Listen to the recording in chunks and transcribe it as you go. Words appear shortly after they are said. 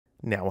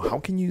Now, how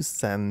can you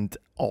send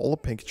all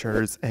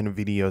pictures and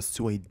videos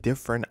to a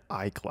different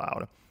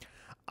iCloud?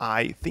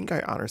 I think I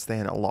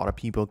understand a lot of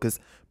people because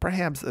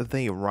perhaps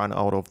they run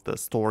out of the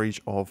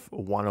storage of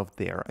one of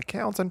their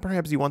accounts, and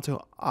perhaps you want to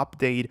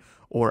update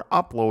or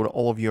upload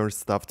all of your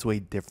stuff to a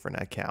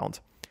different account.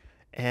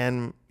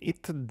 And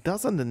it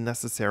doesn't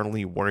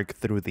necessarily work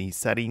through the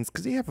settings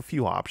because you have a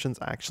few options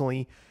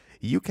actually.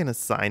 You can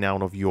sign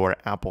out of your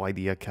Apple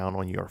ID account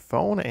on your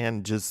phone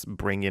and just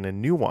bring in a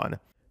new one.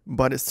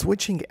 But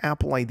switching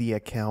Apple ID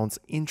accounts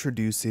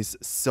introduces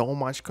so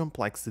much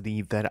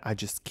complexity that I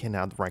just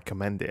cannot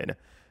recommend it.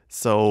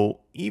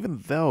 So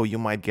even though you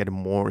might get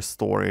more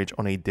storage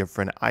on a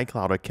different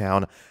iCloud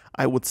account,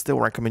 I would still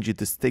recommend you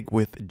to stick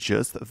with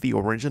just the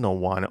original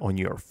one on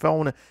your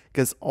phone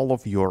because all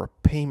of your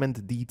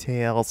payment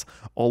details,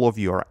 all of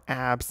your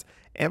apps,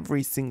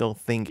 every single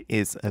thing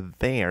is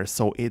there.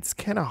 So it's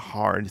kind of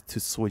hard to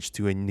switch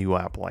to a new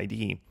Apple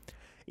ID.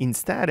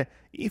 Instead,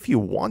 if you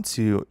want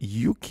to,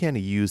 you can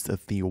use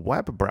the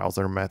web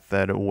browser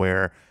method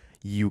where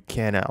you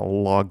can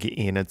log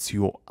in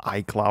to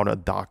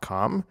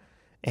iCloud.com.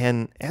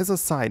 And as a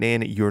sign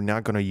in, you're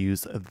not going to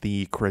use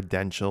the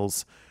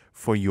credentials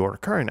for your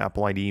current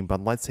Apple ID,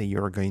 but let's say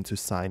you're going to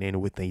sign in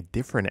with a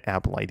different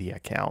Apple ID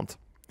account.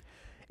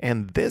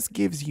 And this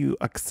gives you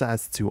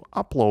access to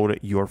upload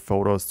your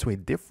photos to a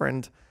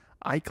different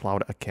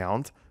iCloud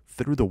account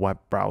through the web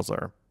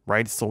browser,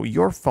 right? So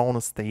your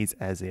phone stays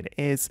as it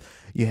is.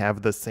 You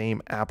have the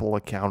same Apple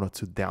account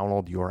to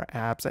download your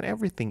apps, and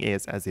everything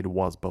is as it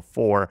was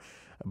before.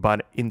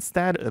 But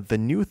instead, the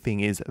new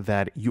thing is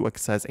that you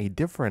access a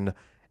different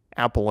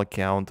Apple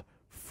account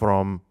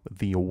from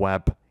the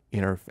web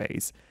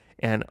interface.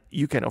 And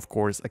you can, of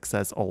course,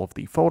 access all of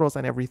the photos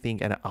and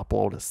everything and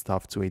upload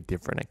stuff to a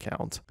different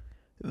account.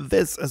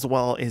 This as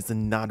well is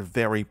not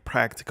very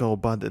practical,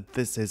 but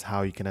this is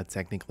how you can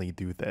technically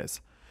do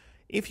this.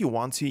 If you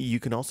want to, you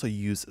can also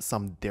use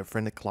some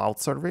different cloud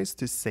service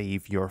to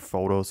save your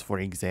photos. For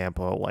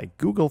example, like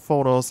Google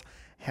Photos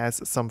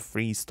has some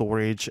free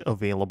storage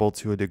available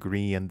to a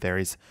degree, and there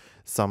is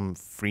some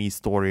free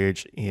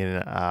storage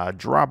in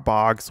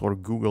Dropbox or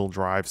Google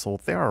Drive. So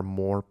there are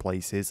more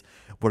places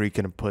where you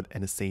can put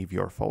and save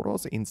your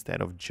photos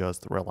instead of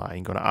just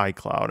relying on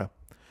iCloud.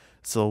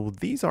 So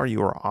these are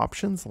your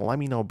options. Let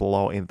me know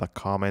below in the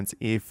comments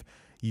if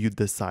you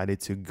decided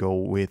to go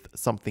with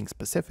something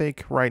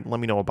specific, right?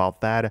 Let me know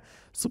about that.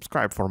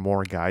 Subscribe for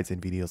more guides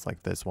and videos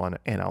like this one,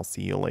 and I'll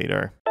see you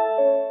later.